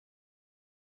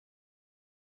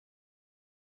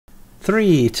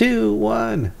Three, two,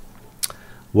 one.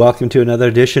 Welcome to another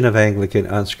edition of Anglican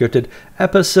Unscripted,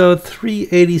 episode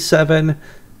 387,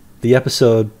 the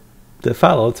episode that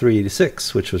followed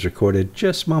 386, which was recorded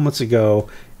just moments ago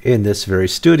in this very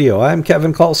studio. I'm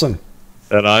Kevin Coulson.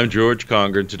 And I'm George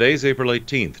Conger, and today's April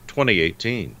 18th,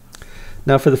 2018.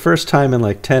 Now, for the first time in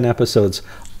like 10 episodes,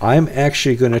 I'm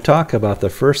actually going to talk about the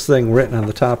first thing written on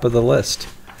the top of the list.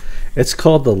 It's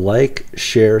called the like,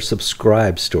 share,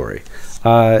 subscribe story.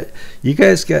 You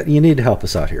need to help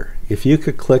us out here. If you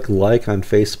could click like on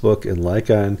Facebook and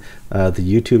like on the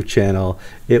YouTube channel,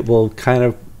 it will kind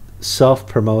of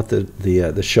self-promote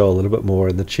the show a little bit more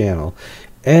in the channel.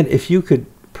 And if you could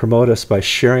promote us by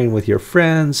sharing with your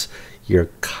friends, your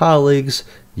colleagues,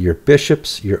 your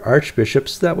bishops, your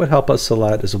archbishops, that would help us a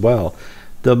lot as well.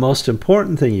 The most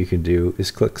important thing you can do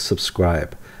is click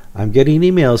subscribe. I'm getting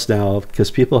emails now because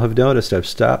people have noticed I've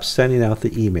stopped sending out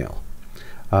the email.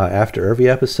 After every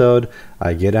episode,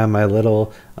 I get on my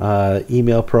little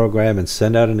email program and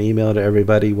send out an email to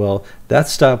everybody. Well, that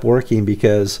stopped working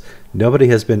because nobody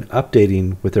has been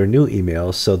updating with their new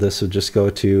emails, so this would just go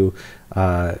to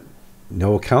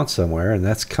no account somewhere, and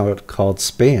that's called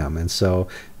spam. And so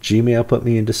Gmail put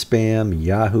me into spam,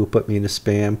 Yahoo put me into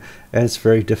spam, and it's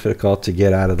very difficult to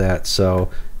get out of that.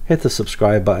 So hit the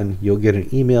subscribe button. You'll get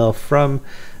an email from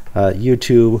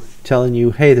YouTube telling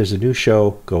you, hey, there's a new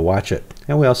show, go watch it.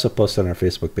 And we also post on our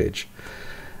Facebook page.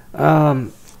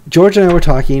 George and I were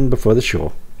talking before the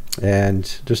show,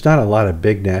 and there's not a lot of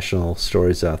big national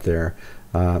stories out there.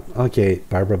 Okay,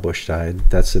 Barbara Bush died.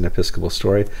 That's an Episcopal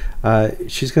story.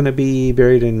 She's going to be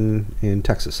buried in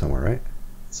Texas somewhere, right?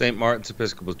 St. Martin's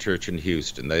Episcopal Church in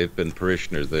Houston. They've been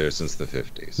parishioners there since the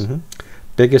 50s. Mm-hmm.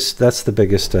 That's the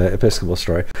biggest Episcopal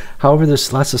story. However,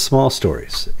 there's lots of small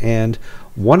stories, and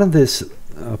one of this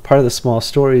part of the small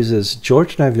stories is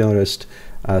George and I've noticed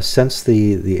since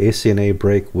the ACNA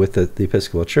break with the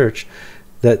Episcopal Church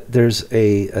that there's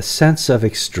a sense of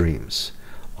extremes.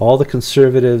 All the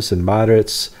conservatives and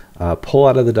moderates pull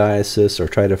out of the diocese or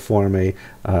try to form a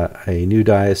new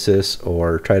diocese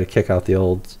or try to kick out the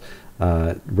old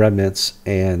remnants,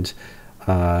 and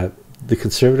the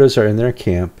conservatives are in their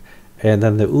camp. And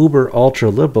then the uber ultra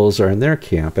liberals are in their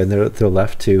camp, and they're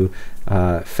left to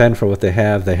fend for what they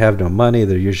have. They have no money.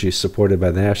 They're usually supported by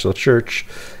the national church,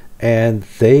 and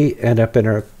they end up in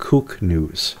our kook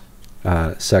news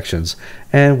sections.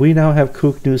 And we now have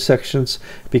kook news sections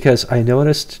because I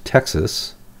noticed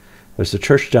Texas. There's a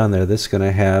church down there that's going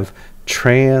to have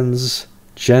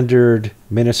transgendered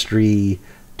ministry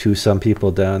to some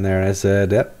people down there. And I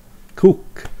said, yep,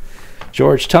 kook.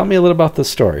 George, tell me a little about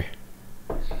this story.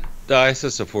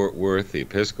 Diocese of Fort Worth, the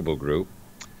Episcopal group,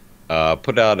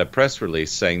 put out a press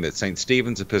release saying that St.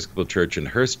 Stephen's Episcopal Church in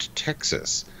Hurst,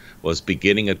 Texas, was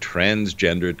beginning a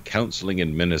transgendered counseling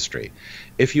and ministry.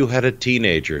 If you had a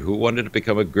teenager who wanted to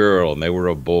become a girl and they were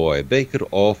a boy, they could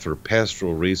offer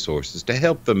pastoral resources to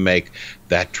help them make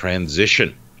that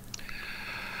transition.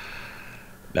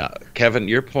 Now, Kevin,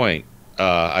 your point,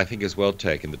 I think, is well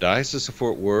taken. The Diocese of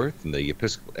Fort Worth and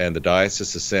the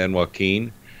Diocese of San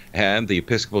Joaquin and the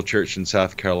Episcopal Church in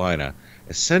South Carolina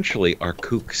essentially are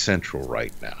kook central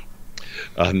right now.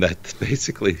 That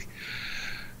basically,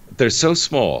 they're so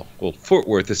small. Well, Fort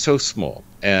Worth is so small,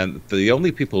 and the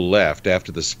only people left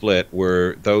after the split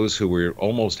were those who were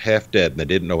almost half dead and they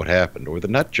didn't know what happened, or the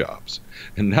nut jobs.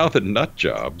 And now the nut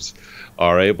jobs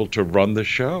are able to run the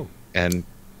show. And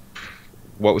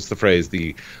what was the phrase?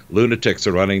 The lunatics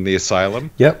are running the asylum?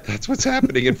 Yep. That's what's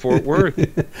happening in Fort Worth.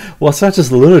 Well, it's not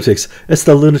just the lunatics. It's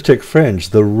the lunatic fringe,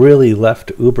 the really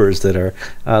left Ubers that are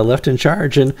left in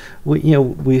charge. And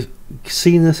we've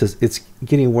seen this. It's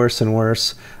getting worse and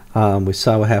worse. We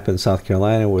saw what happened in South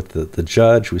Carolina with the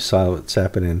judge. We saw what's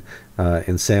happening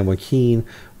in San Joaquin,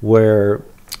 where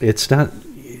it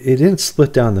didn't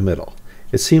split down the middle.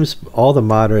 It seems all the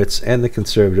moderates and the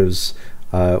conservatives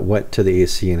went to the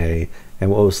ACNA, and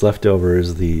what was left over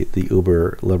is the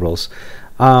uber liberals.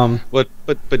 But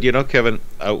Kevin,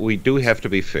 we do have to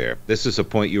be fair. This is a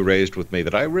point you raised with me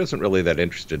that I wasn't really that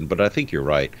interested in, but I think you're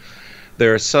right.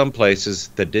 There are some places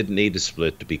that didn't need to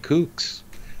split to be kooks.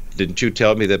 Didn't you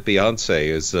tell me that Beyonce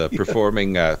is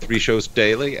performing 3 shows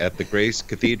daily at the Grace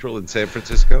Cathedral in San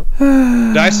Francisco?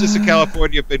 Diocese of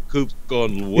California have been kooks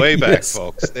going way back, yes.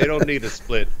 Folks. They don't need a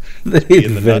split. They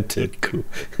invented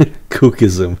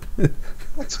kookism.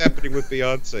 What's happening with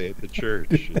Beyonce at the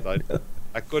church?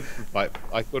 I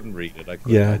couldn't read it. I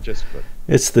just couldn't.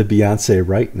 It's the Beyonce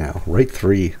right now, right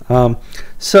 3.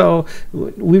 So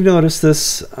we've noticed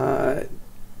this kind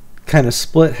of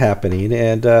split happening,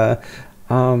 and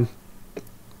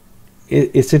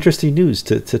it's interesting news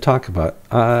to talk about.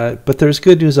 But there's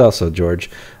good news also, George.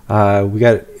 We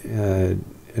got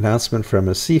announcement from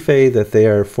Recife that they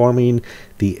are forming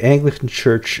the Anglican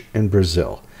Church in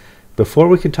Brazil. Before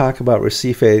we can talk about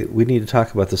Recife, we need to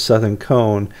talk about the Southern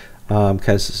Cone,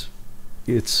 because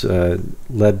it's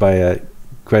led by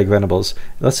Greg Venables.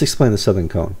 Let's explain the Southern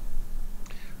Cone.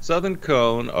 Southern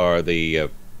Cone are the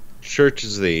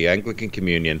churches of the Anglican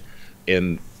Communion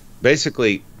in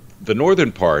basically the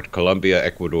northern part, Colombia,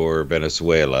 Ecuador,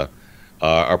 Venezuela,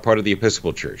 are part of the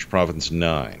Episcopal Church, Province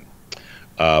 9.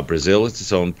 Brazil is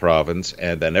its own province,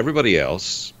 and then everybody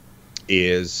else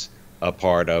is a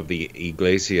part of the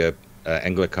Iglesia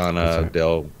Anglicana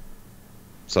del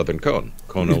Southern Cone,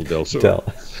 Cono del Sur.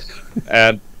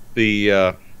 And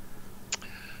the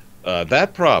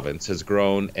that province has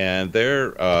grown, and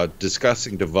they're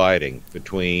discussing dividing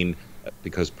between,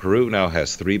 because Peru now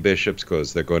has 3 bishops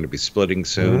because they're going to be splitting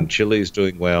soon. Mm-hmm. Chile is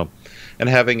doing well, and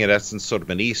having in essence sort of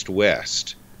an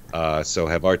east-west. So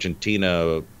have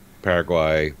Argentina,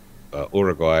 Paraguay,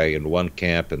 Uruguay in one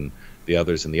camp, and the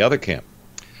others in the other camp.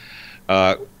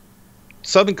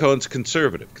 Southern Cone's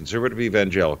conservative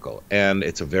evangelical, and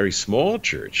it's a very small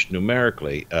church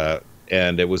numerically,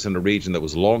 and it was in a region that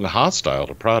was long hostile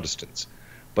to Protestants.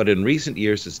 But in recent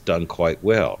years, it's done quite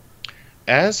well,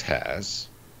 as has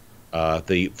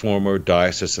the former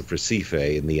Diocese of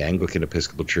Recife in the Anglican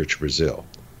Episcopal Church Brazil,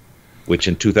 which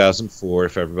in 2004,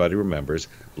 if everybody remembers,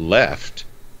 left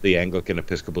the Anglican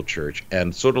Episcopal Church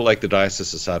and, sort of like the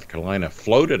Diocese of South Carolina,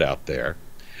 floated out there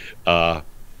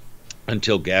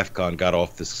until GAFCON got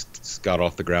off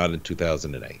the ground in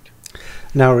 2008.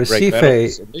 Now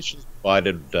Recife initially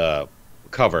provided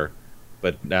cover,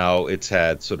 but now it's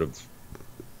had sort of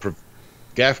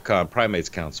GAFCON Primates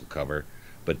Council cover,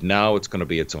 but now it's going to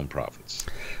be its own province.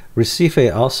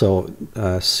 Recife also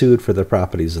sued for their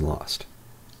properties and lost.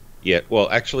 Yeah, well,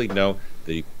 actually, no.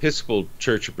 The Episcopal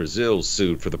Church of Brazil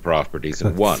sued for the properties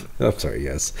and won. I'm sorry,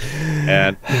 yes.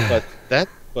 But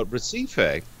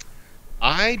Recife,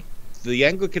 the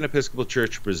Anglican Episcopal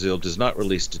Church of Brazil does not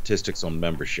release statistics on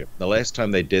membership. The last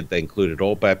time they did, they included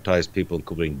all baptized people,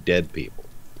 including dead people.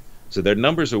 So their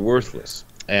numbers are worthless.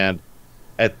 And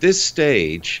at this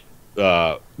stage,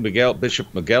 Bishop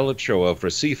Miguel Ochoa of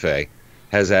Recife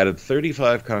has added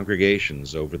 35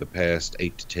 congregations over the past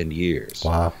 8 to 10 years.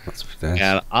 Wow.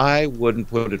 And I wouldn't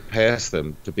put it past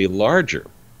them to be larger,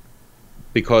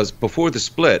 because before the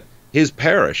split, his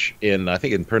parish I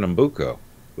think in Pernambuco,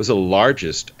 was the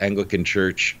largest Anglican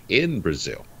church in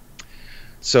Brazil.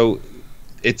 So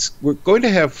we're going to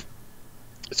have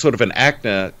sort of an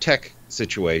ACNA TEC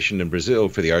situation in Brazil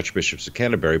for the Archbishops of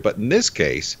Canterbury, but in this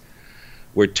case,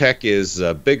 where TEC is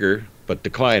bigger but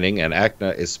declining and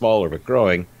ACNA is smaller but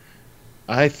growing,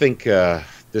 I think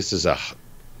this is a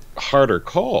harder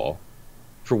call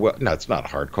for no, it's not a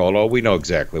hard call at all. We know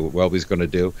exactly what Welby's going to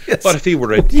do. Yes. But if he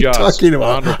were a what are you just talking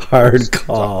about hard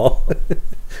call?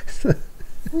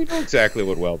 We know exactly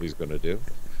what Welby's going to do.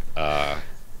 But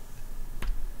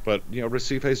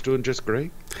Recife is doing just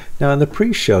great. Now, in the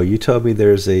pre-show, you told me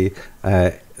there's there's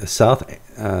a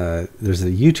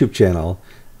YouTube channel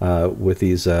with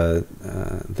these that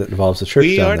involves the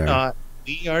church down there.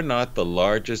 We are not the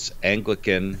largest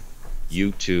Anglican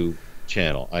YouTube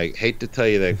channel. I hate to tell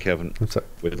you that, Kevin. I'm sorry.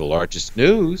 We're the largest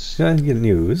news. Yeah,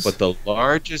 news. But the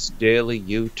largest daily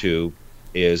YouTube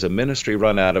is a ministry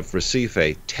run out of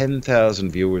Recife,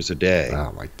 10,000 viewers a day.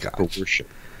 Oh my gosh. For worship.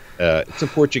 It's in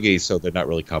Portuguese, so they're not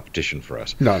really competition for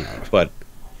us. No. But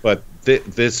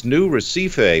this new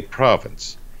Recife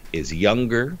province is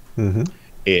younger. Mm-hmm.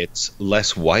 It's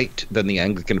less white than the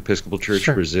Anglican Episcopal Church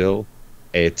of Brazil.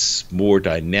 It's more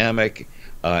dynamic.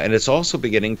 And it's also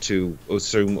beginning to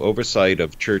assume oversight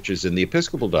of churches in the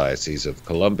Episcopal Diocese of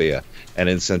Colombia and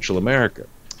in Central America.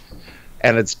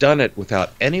 And it's done it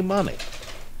without any money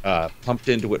pumped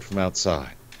into it from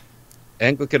outside.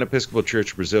 Anglican Episcopal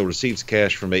Church of Brazil receives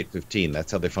cash from 815.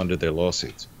 That's how they funded their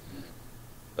lawsuits.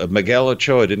 Miguel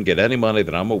Ochoa didn't get any money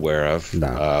that I'm aware of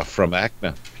from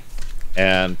ACNA.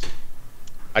 And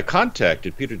I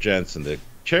contacted Peter Jensen, the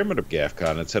chairman of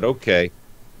GAFCON, and said, okay,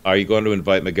 are you going to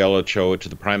invite Miguel Ochoa to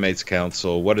the Primates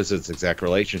Council? What is its exact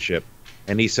relationship?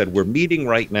 And he said, we're meeting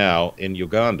right now in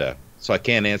Uganda, so I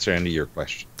can't answer any of your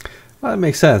questions. Well, that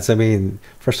makes sense. I mean,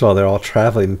 first of all, they're all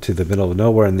traveling to the middle of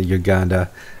nowhere in the Uganda,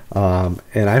 and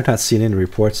I've not seen any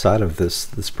reports out of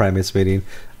this Primates meeting.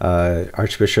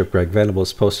 Archbishop Greg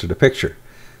Venables posted a picture.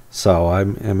 So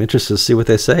I'm interested to see what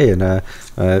they say, and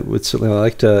would certainly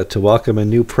like to welcome a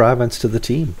new province to the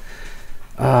team.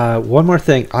 One more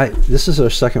thing. This is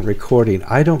our second recording.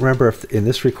 I don't remember if in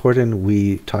this recording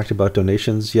we talked about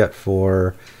donations yet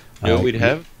for... No, we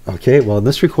Okay, well, in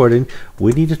this recording,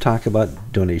 we need to talk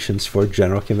about donations for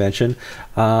General Convention.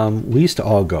 We used to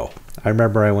all go. I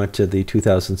remember I went to the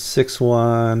 2006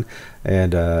 one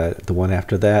and the one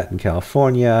after that in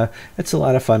California. It's a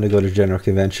lot of fun to go to General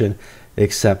Convention,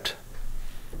 except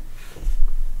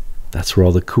that's where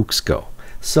all the kooks go.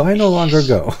 So I no longer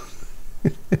go.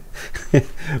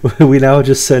 We now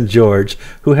just send George,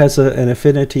 who has an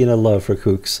affinity and a love for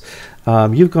kooks.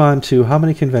 You've gone to how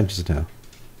many conventions now?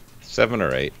 7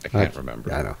 or 8, I can't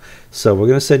remember. I know. So we're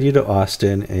going to send you to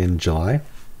Austin in July.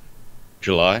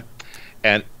 July.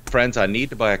 And friends, I need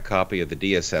to buy a copy of the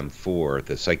DSM-4,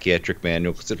 the psychiatric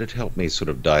manual, because it'd help me sort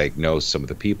of diagnose some of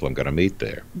the people I'm going to meet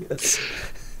there. Yes.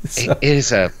 So,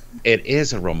 it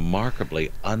is a remarkably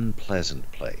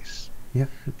unpleasant place. Yeah.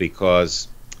 Because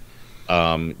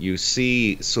you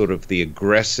see sort of the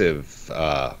aggressive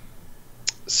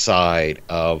side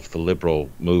of the liberal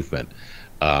movement.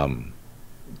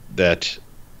 That,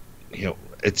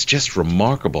 it's just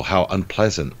remarkable how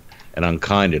unpleasant and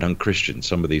unkind and unchristian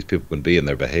some of these people can be in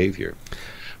their behavior.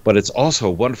 But it's also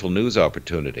a wonderful news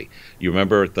opportunity. You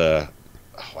remember I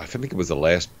think it was the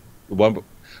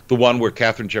one where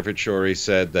Catherine Jefferts Schori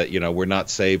said that, we're not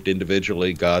saved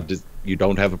individually. You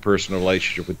don't have a personal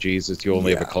relationship with Jesus. You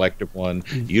only have a collective one.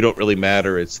 You don't really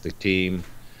matter. It's the team.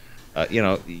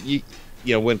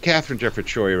 When Catherine Jefferts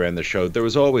Schori ran the show, there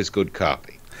was always good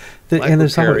copy. And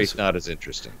there's always not as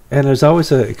interesting. And there's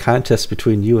always a contest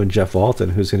between you and Jeff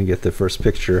Walton, who's going to get the first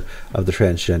picture of the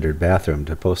transgendered bathroom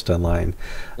to post online.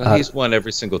 Well, he's won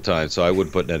every single time, so I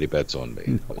wouldn't put any bets on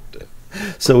me. No.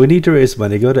 So we need to raise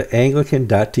money. Go to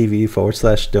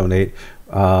anglican.tv/donate.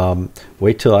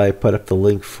 Wait till I put up the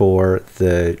link for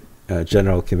the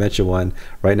General Convention one.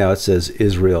 Right now it says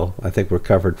Israel. I think we're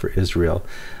covered for Israel.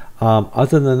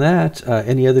 Other than that,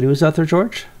 any other news out there,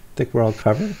 George? I think we're all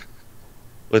covered.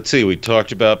 Let's see. We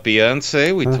talked about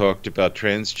Beyonce. We talked about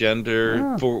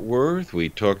transgender Fort Worth. We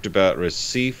talked about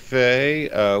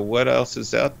Recife. What else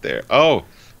is out there? Oh,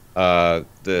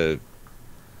 the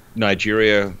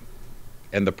Nigeria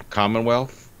and the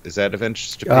Commonwealth. Is that of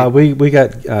interest to people? We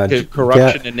got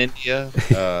corruption in India.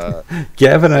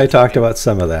 Gavin and I talked about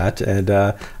some of that, and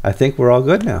I think we're all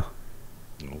good now.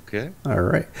 Okay. All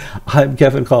right. I'm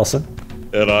Kevin Carlson.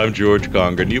 And I'm George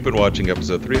Conger, and you've been watching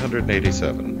episode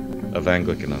 387 of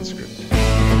Anglican Unscripted.